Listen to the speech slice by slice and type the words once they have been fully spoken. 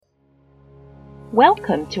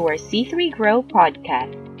Welcome to our C3 Grow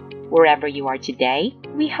podcast. Wherever you are today,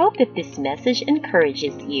 we hope that this message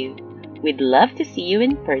encourages you. We'd love to see you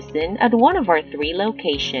in person at one of our 3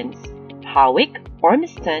 locations, Hawick,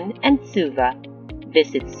 Ormiston, and Suva.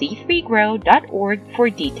 Visit c3grow.org for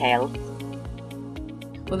details.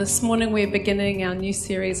 Well, this morning we're beginning our new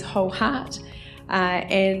series, Whole Heart,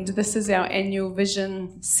 and this is our annual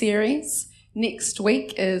vision series. Next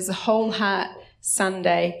week is Whole Heart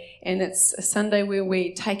Sunday, and it's a Sunday where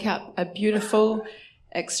we take up a beautiful,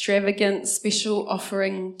 extravagant, special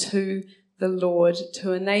offering to the Lord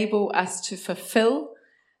to enable us to fulfill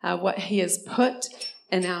what He has put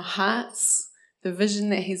in our hearts, the vision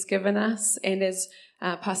that He's given us, and as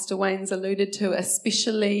Pastor Wayne's alluded to,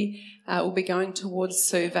 especially we'll be going towards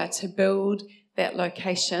Suva to build that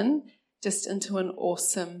location just into an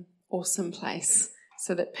awesome, awesome place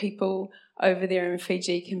so that people over there in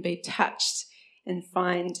Fiji can be touched and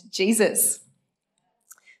find Jesus.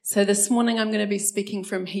 So this morning I'm going to be speaking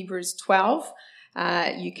from Hebrews 12.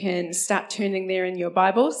 You can start turning there in your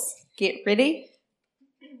Bibles. Get ready.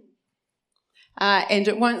 And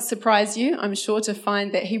it won't surprise you, I'm sure, to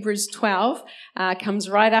find that Hebrews 12 comes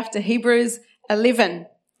right after Hebrews 11.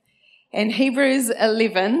 And Hebrews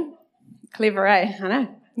 11, clever, eh? I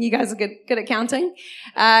know. You guys are good at counting.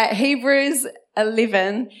 Hebrews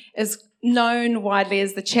 11 is known widely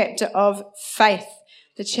as the chapter of faith.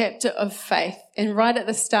 The chapter of faith. And right at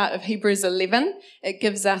the start of Hebrews 11, it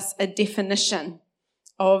gives us a definition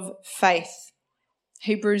of faith.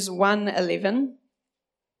 Hebrews 1:11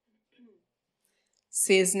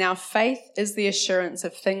 says, "Now faith is the assurance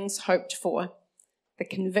of things hoped for, the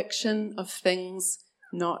conviction of things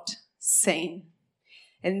not seen."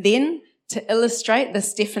 And then, to illustrate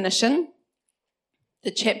this definition,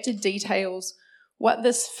 the chapter details what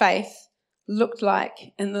this faith looked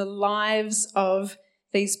like in the lives of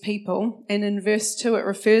these people. And in verse 2, it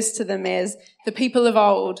refers to them as the people of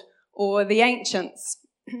old or the ancients.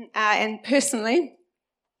 And personally,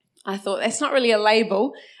 I thought that's not really a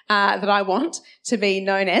label that I want to be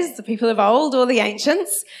known as, the people of old or the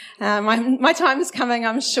ancients. My time is coming,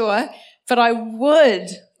 I'm sure. But I would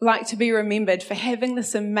like to be remembered for having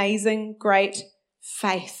this amazing, great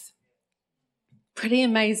faith. Pretty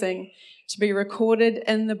amazing to be recorded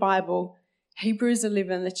in the Bible. Hebrews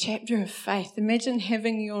 11, the chapter of faith. Imagine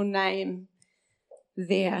having your name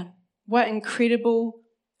there. What incredible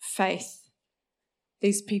faith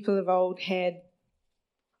these people of old had.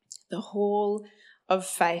 The hall of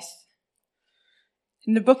faith.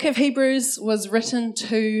 And the book of Hebrews was written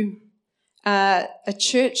to a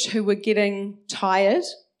church who were getting tired.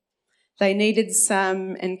 They needed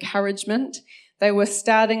some encouragement. They were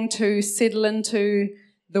starting to settle into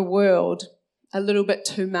the world a little bit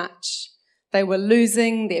too much. They were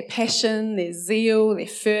losing their passion, their zeal, their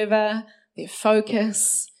fervour, their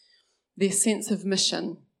focus, their sense of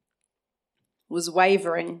mission was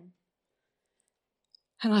wavering.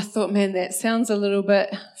 And I thought, man, that sounds a little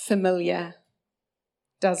bit familiar,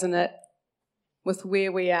 doesn't it? With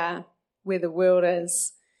where we are, where the world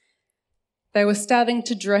is. They were starting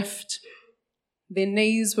to drift. Their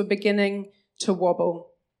knees were beginning to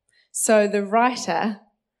wobble. So the writer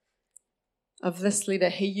of this letter,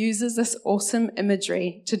 he uses this awesome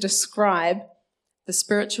imagery to describe the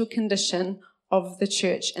spiritual condition of the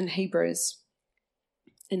church in Hebrews.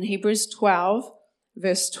 In Hebrews 12,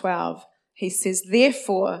 verse 12, he says,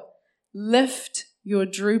 "Therefore, lift your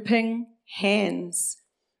drooping hands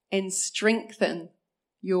and strengthen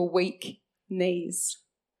your weak knees."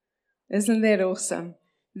 Isn't that awesome?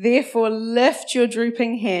 Therefore, lift your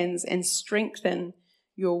drooping hands and strengthen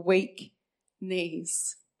your weak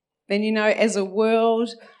knees. Then, you know, as a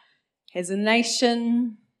world, as a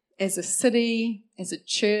nation, as a city, as a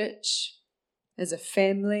church, as a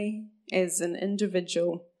family, as an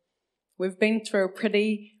individual, we've been through a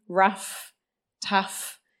pretty rough,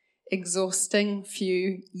 tough, exhausting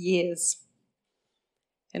few years.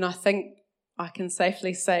 And I think I can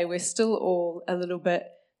safely say we're still all a little bit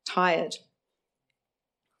tired.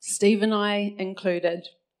 Steve and I included.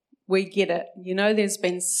 We get it. You know, there's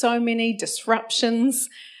been so many disruptions,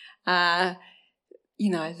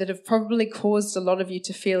 that have probably caused a lot of you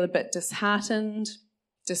to feel a bit disheartened,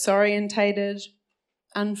 disorientated,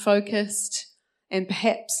 unfocused, and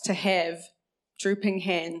perhaps to have drooping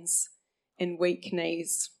hands and weak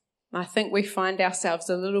knees. I think we find ourselves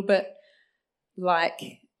a little bit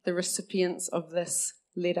like the recipients of this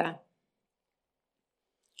letter.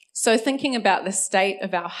 So thinking about the state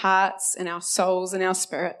of our hearts and our souls and our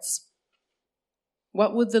spirits,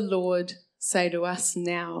 what would the Lord say to us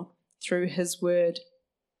now through His word?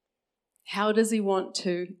 How does He want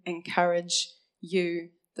to encourage you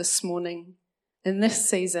this morning? in this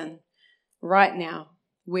season, right now,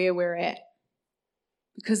 where we're at.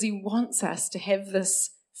 Because he wants us to have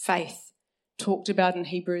this faith talked about in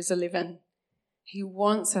Hebrews 11. He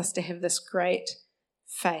wants us to have this great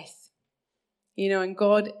faith. And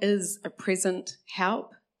God is a present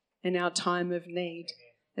help in our time of need.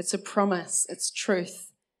 It's a promise. It's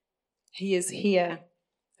truth. He is here,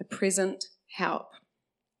 a present help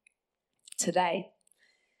today.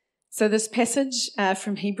 So this passage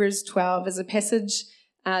from Hebrews 12 is a passage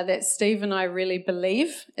that Steve and I really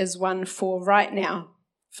believe is one for right now,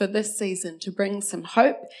 for this season, to bring some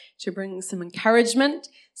hope, to bring some encouragement,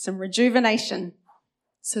 some rejuvenation,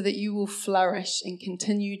 so that you will flourish and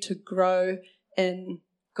continue to grow in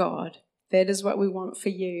God. That is what we want for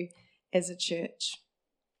you as a church.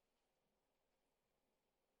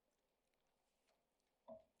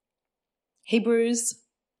 Hebrews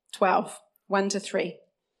 12, 1-3.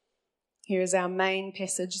 Here is our main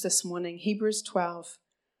passage this morning, Hebrews 12,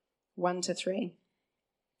 1-3.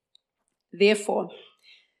 Therefore,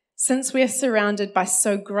 since we are surrounded by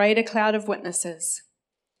so great a cloud of witnesses,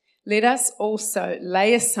 let us also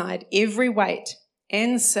lay aside every weight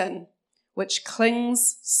and sin which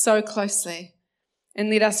clings so closely, and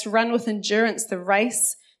let us run with endurance the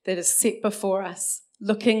race that is set before us,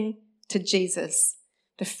 looking to Jesus,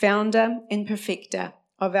 the founder and perfecter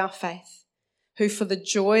of our faith, who for the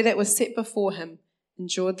joy that was set before him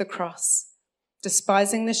endured the cross,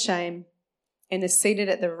 despising the shame, and is seated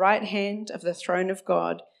at the right hand of the throne of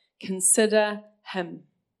God. Consider him,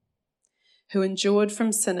 who endured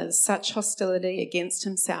from sinners such hostility against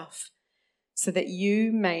himself, so that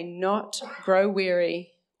you may not grow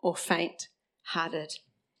weary or faint-hearted.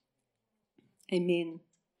 Amen.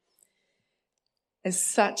 It's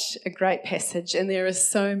such a great passage, and there are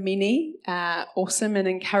so many awesome and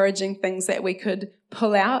encouraging things that we could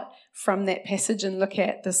pull out from that passage and look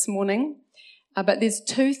at this morning. But there's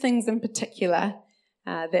two things in particular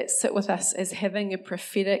that sit with us as having a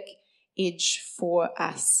prophetic edge for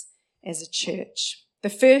us as a church. The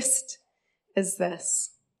first is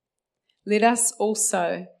this: let us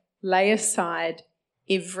also lay aside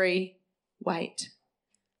every weight.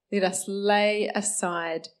 Let us lay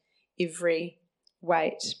aside every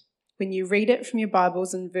weight. When you read it from your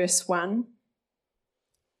Bibles in verse 1,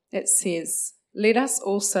 it says, let us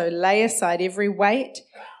also lay aside every weight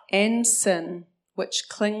and sin which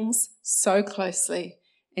clings so closely,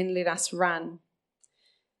 and let us run.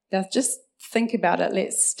 Now just think about it.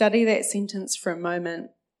 Let's study that sentence for a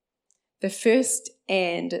moment. The first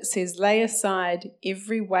and, it says, lay aside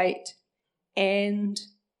every weight and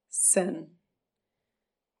sin.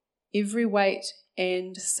 Every weight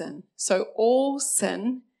and sin. So all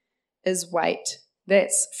sin is weight,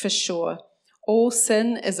 that's for sure. All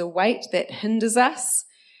sin is a weight that hinders us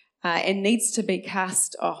and needs to be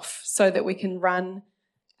cast off so that we can run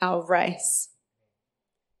our race.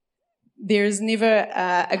 There is never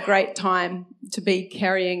a great time to be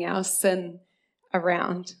carrying our sin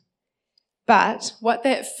around. But what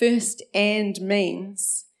that first and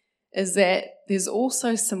means is that there's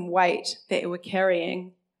also some weight that we're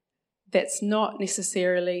carrying that's not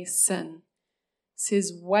necessarily sin. It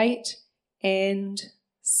says weight and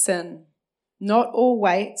sin. Not all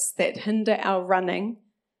weights that hinder our running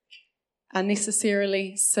are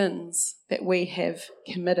necessarily sins that we have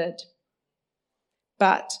committed.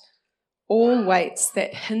 But all weights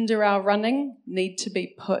that hinder our running need to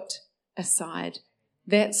be put aside.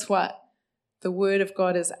 That's what the Word of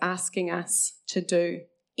God is asking us to do.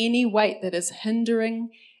 Any weight that is hindering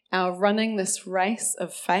our running this race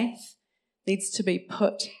of faith needs to be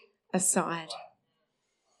put aside.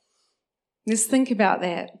 Let's think about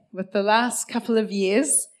that. With the last couple of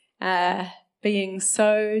years being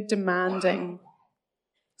so demanding,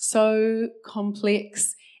 so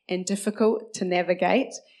complex and difficult to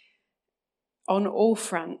navigate on all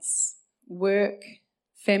fronts, work,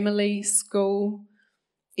 family, school,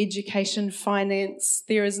 education, finance,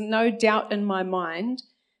 there is no doubt in my mind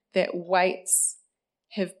that weights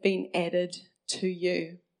have been added to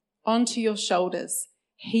you, onto your shoulders,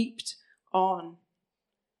 heaped on,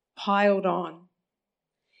 piled on.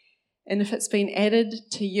 And if it's been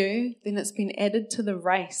added to you, then it's been added to the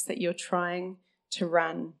race that you're trying to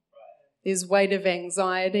run. There's weight of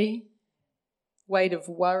anxiety, weight of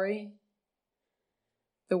worry,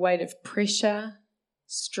 the weight of pressure,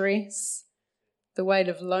 stress, the weight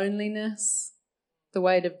of loneliness, the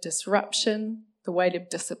weight of disruption, the weight of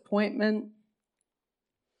disappointment,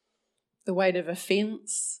 the weight of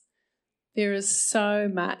offense. There is so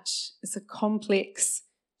much. It's a complex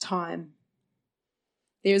time.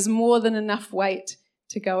 There is more than enough weight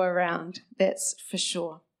to go around, that's for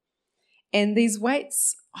sure. And these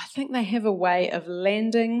weights, I think they have a way of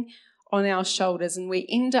landing on our shoulders, and we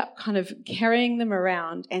end up kind of carrying them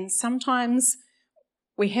around. And sometimes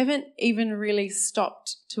we haven't even really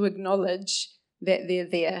stopped to acknowledge that they're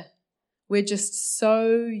there. We're just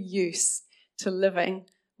so used to living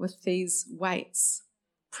with these weights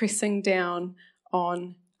pressing down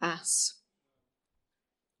on us.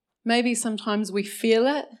 Maybe sometimes we feel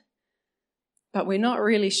it, but we're not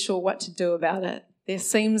really sure what to do about it. There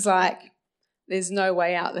seems like there's no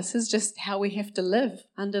way out. This is just how we have to live,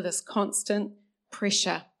 under this constant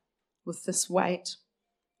pressure with this weight.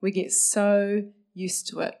 We get so used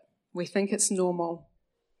to it. We think it's normal.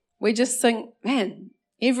 We just think, man,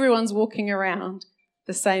 everyone's walking around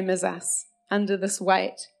the same as us, under this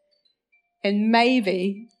weight. And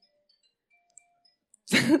maybe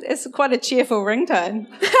it's quite a cheerful ringtone.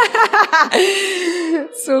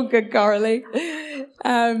 It's all good, Coralie.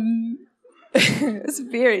 It's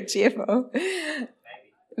very cheerful.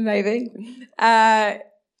 Maybe.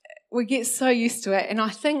 We get so used to it. And I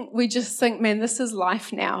think we just think, man, this is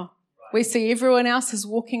life now. We see everyone else is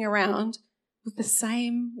walking around with the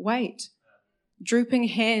same weight. Drooping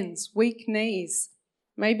hands, weak knees.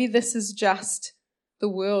 Maybe this is just the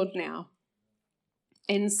world now.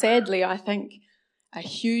 And sadly, I think a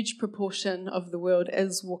huge proportion of the world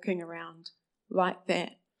is walking around like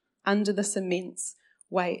that, under this immense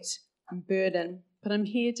weight and burden. But I'm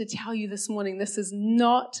here to tell you this morning, this is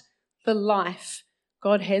not the life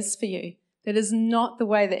God has for you. That is not the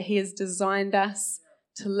way that He has designed us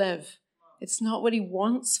to live. It's not what He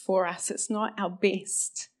wants for us. It's not our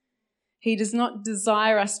best. He does not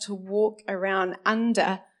desire us to walk around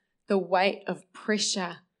under the weight of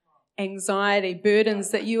pressure, anxiety,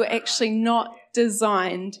 burdens that you are actually not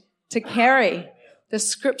designed to carry. The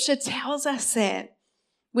scripture tells us that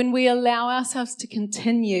when we allow ourselves to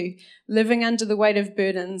continue living under the weight of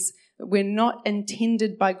burdens that we're not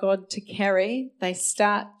intended by God to carry, they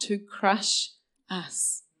start to crush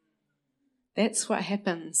us. That's what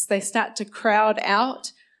happens. They start to crowd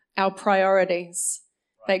out our priorities.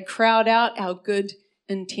 They crowd out our good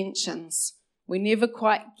intentions. We never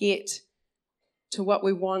quite get to what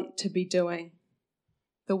we want to be doing.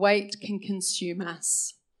 The weight can consume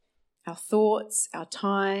us. Our thoughts, our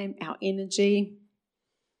time, our energy,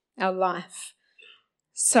 our life.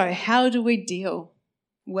 So how do we deal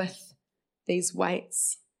with these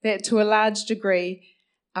weights that to a large degree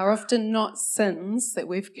are often not sins that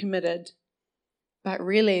we've committed, but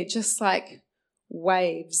really just like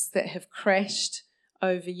waves that have crashed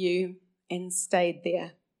over you and stayed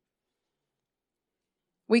there?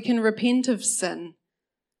 We can repent of sin.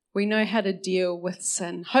 We know how to deal with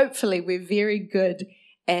sin. Hopefully we're very good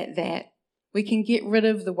at that. We can get rid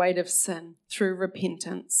of the weight of sin through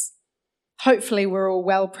repentance. Hopefully we're all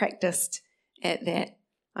well practiced at that.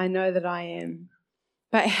 I know that I am.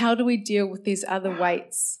 But how do we deal with these other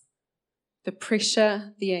weights? The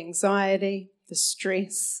pressure, the anxiety, the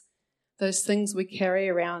stress, those things we carry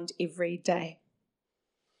around every day.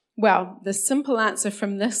 Well, the simple answer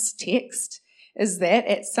from this text is that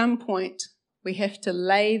at some point we have to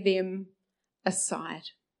lay them aside.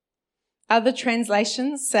 Other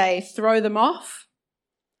translations say throw them off,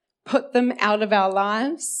 put them out of our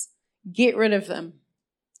lives, get rid of them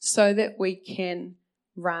so that we can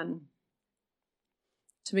run.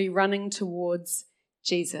 To be running towards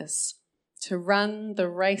Jesus, to run the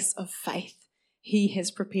race of faith He has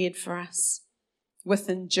prepared for us with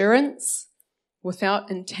endurance, without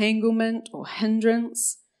entanglement or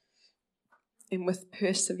hindrance, and with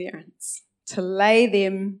perseverance. To lay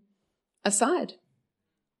them aside.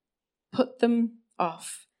 Put them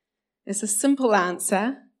off. It's a simple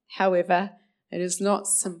answer. However, it is not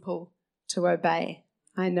simple to obey.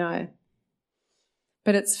 I know.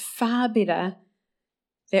 But it's far better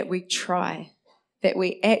that we try, that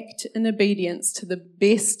we act in obedience to the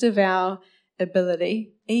best of our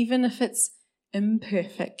ability, even if it's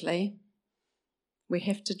imperfectly. We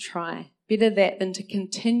have to try. Better that than to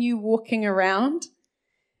continue walking around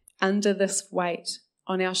under this weight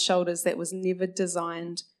on our shoulders that was never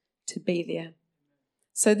designed to be there.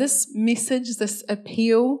 So this message, this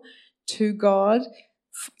appeal to God,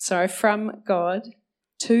 from God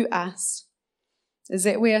to us, is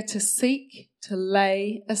that we are to seek to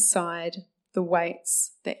lay aside the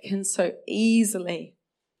weights that can so easily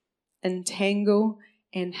entangle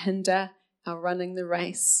and hinder our running the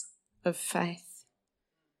race of faith.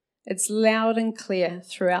 It's loud and clear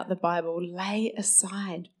throughout the Bible. Lay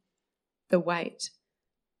aside the weight.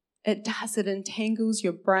 It does. It entangles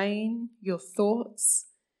your brain, your thoughts.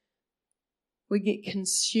 We get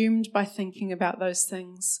consumed by thinking about those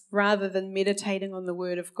things rather than meditating on the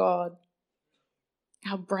Word of God.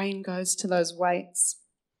 our brain goes to those weights.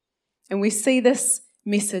 And we see this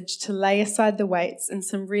message to lay aside the weights in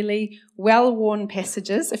some really well-worn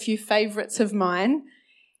passages, a few favourites of mine.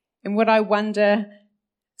 And what I wonder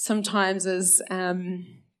sometimes is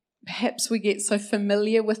perhaps we get so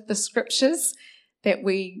familiar with the scriptures that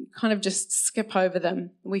we kind of just skip over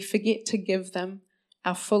them. We forget to give them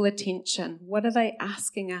our full attention. What are they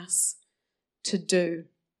asking us to do?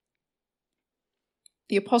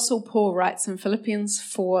 The Apostle Paul writes in Philippians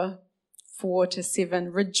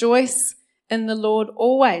 4:4-7, "Rejoice in the Lord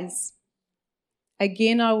always.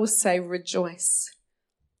 Again I will say rejoice.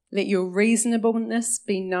 Let your reasonableness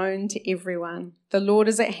be known to everyone. The Lord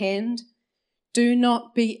is at hand. Do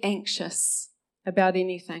not be anxious about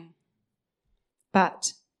anything,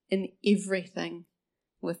 but in everything,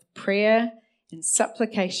 with prayer and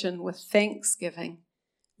supplication, with thanksgiving,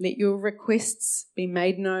 let your requests be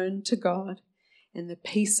made known to God, and the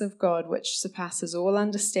peace of God, which surpasses all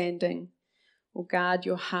understanding, will guard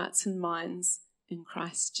your hearts and minds in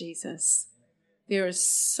Christ Jesus." There is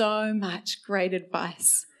so much great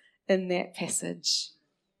advice in that passage.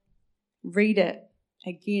 Read it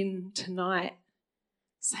again tonight.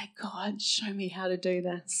 Say, "God, show me how to do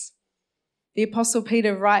this." The Apostle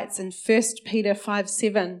Peter writes in 1 Peter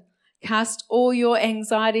 5:7, "Cast all your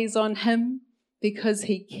anxieties on him because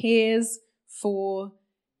he cares for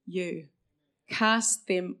you." Cast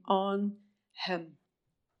them on him.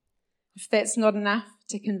 If that's not enough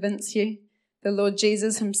to convince you, the Lord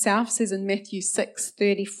Jesus himself says in Matthew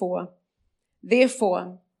 6:34,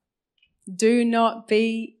 "Therefore, do not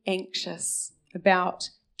be anxious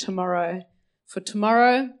about tomorrow, for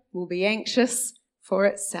tomorrow will be anxious for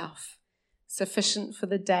itself. Sufficient for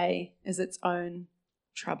the day is its own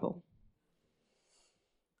trouble."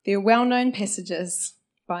 They're well-known passages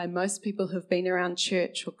by most people who've been around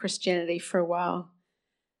church or Christianity for a while.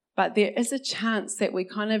 But there is a chance that we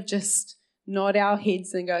kind of just nod our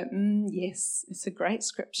heads and go, yes, it's a great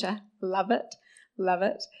scripture. Love it, love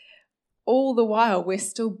it. All the while, we're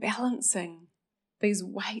still balancing these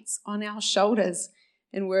weights on our shoulders,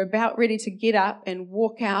 and we're about ready to get up and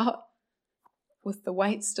walk out with the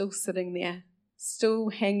weight still sitting there, still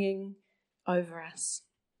hanging over us.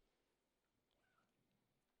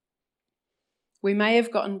 We may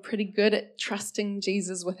have gotten pretty good at trusting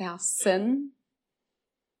Jesus with our sin.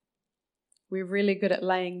 We're really good at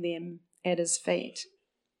laying them at his feet.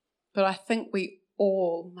 But I think we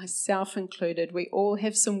all, myself included, we all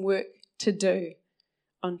have some work to do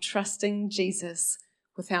on trusting Jesus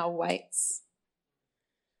with our weights.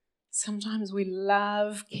 Sometimes we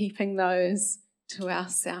love keeping those to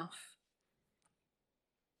ourselves,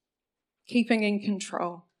 keeping in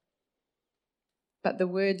control. But the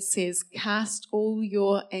word says, cast all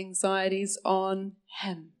your anxieties on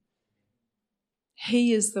him.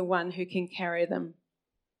 He is the one who can carry them,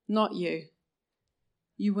 not you.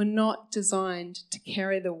 You were not designed to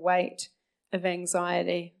carry the weight of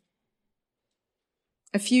anxiety.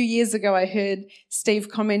 A few years ago, I heard Steve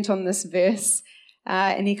comment on this verse,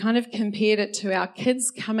 and he kind of compared it to our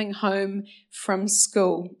kids coming home from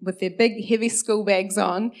school with their big, heavy school bags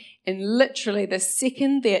on, and literally the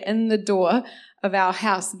second they're in the door of our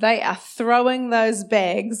house, they are throwing those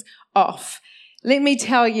bags off. Let me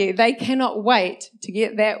tell you, they cannot wait to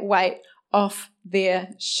get that weight off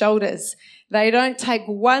their shoulders. They don't take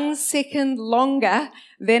 1 second longer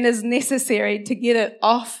than is necessary to get it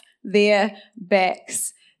off their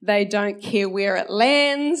backs. They don't care where it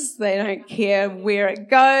lands. They don't care where it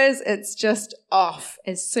goes. It's just off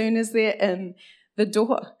as soon as they're in the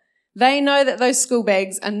door. They know that those school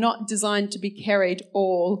bags are not designed to be carried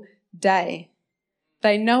all day.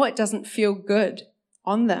 They know it doesn't feel good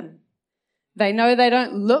on them. They know they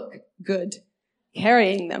don't look good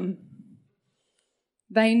carrying them.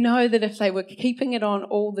 They know that if they were keeping it on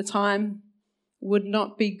all the time, would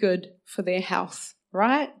not be good for their health,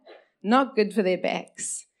 right? Not good for their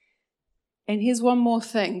backs. And here's one more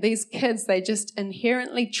thing. These kids, they just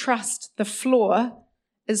inherently trust the floor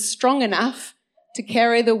is strong enough to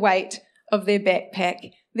carry the weight of their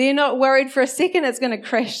backpack. They're not worried for a second it's going to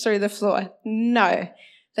crash through the floor. No,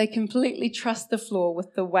 they completely trust the floor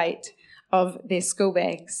with the weight of their school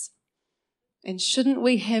bags. And shouldn't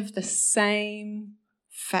we have the same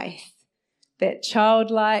faith, that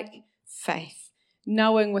childlike faith,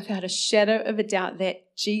 knowing without a shadow of a doubt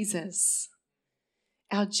that Jesus,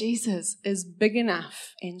 our Jesus, is big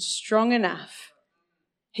enough and strong enough.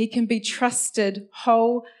 He can be trusted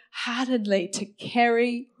wholeheartedly to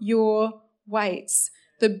carry your weights.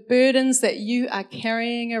 The burdens that you are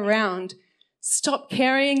carrying around, stop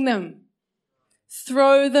carrying them.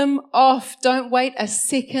 Throw them off. Don't wait a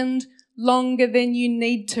second longer than you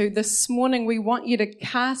need to. This morning, we want you to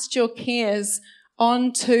cast your cares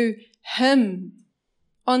onto Him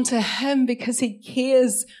because He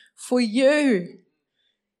cares for you.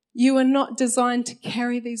 You are not designed to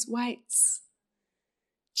carry these weights.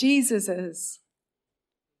 Jesus is.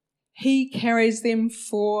 He carries them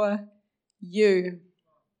for you.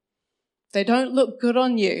 They don't look good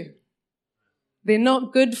on you. They're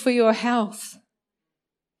not good for your health.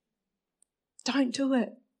 Don't do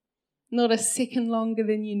it. Not a second longer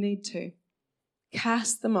than you need to.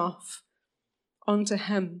 Cast them off onto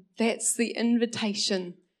Him. That's the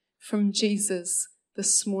invitation from Jesus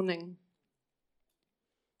this morning.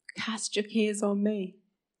 Cast your cares on me.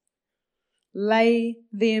 Lay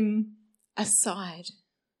them aside.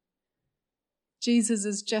 Jesus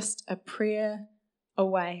is just a prayer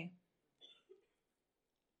away.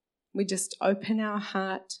 We just open our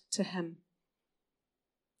heart to Him.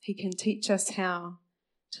 He can teach us how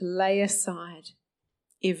to lay aside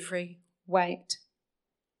every weight.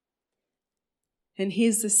 And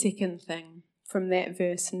here's the second thing from that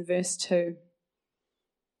verse in verse 2.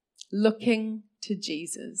 Looking to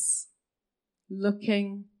Jesus.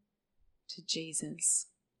 Looking to Jesus.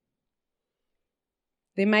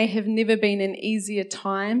 There may have never been an easier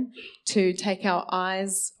time to take our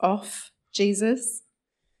eyes off Jesus.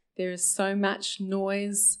 There is so much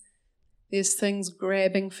noise. There's things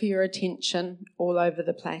grabbing for your attention all over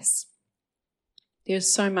the place.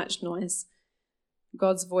 There's so much noise.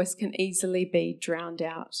 God's voice can easily be drowned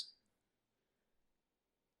out.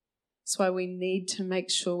 That's why we need to make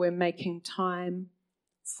sure we're making time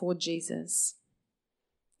for Jesus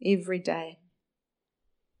every day.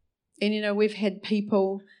 And we've had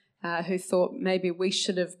people who thought maybe we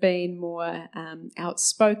should have been more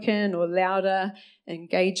outspoken or louder,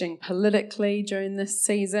 engaging politically during this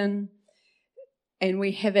season. And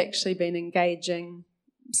we have actually been engaging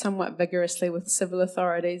somewhat vigorously with civil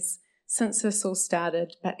authorities since this all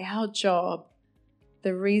started. But our job,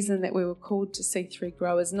 the reason that we were called to C3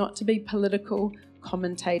 Grow, is not to be political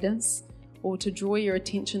commentators or to draw your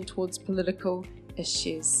attention towards political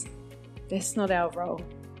issues. That's not our role.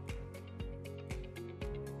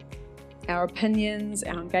 Our opinions,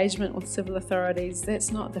 our engagement with civil authorities,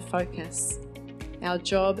 that's not the focus. Our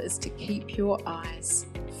job is to keep your eyes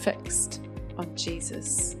fixed on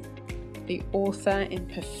Jesus, the author and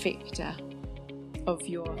perfecter of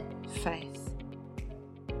your faith.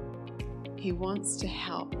 He wants to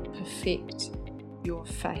help perfect your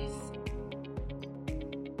faith.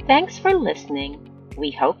 Thanks for listening.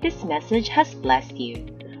 We hope this message has blessed you.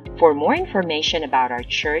 For more information about our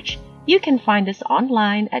church, you can find us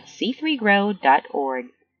online at c3grow.org.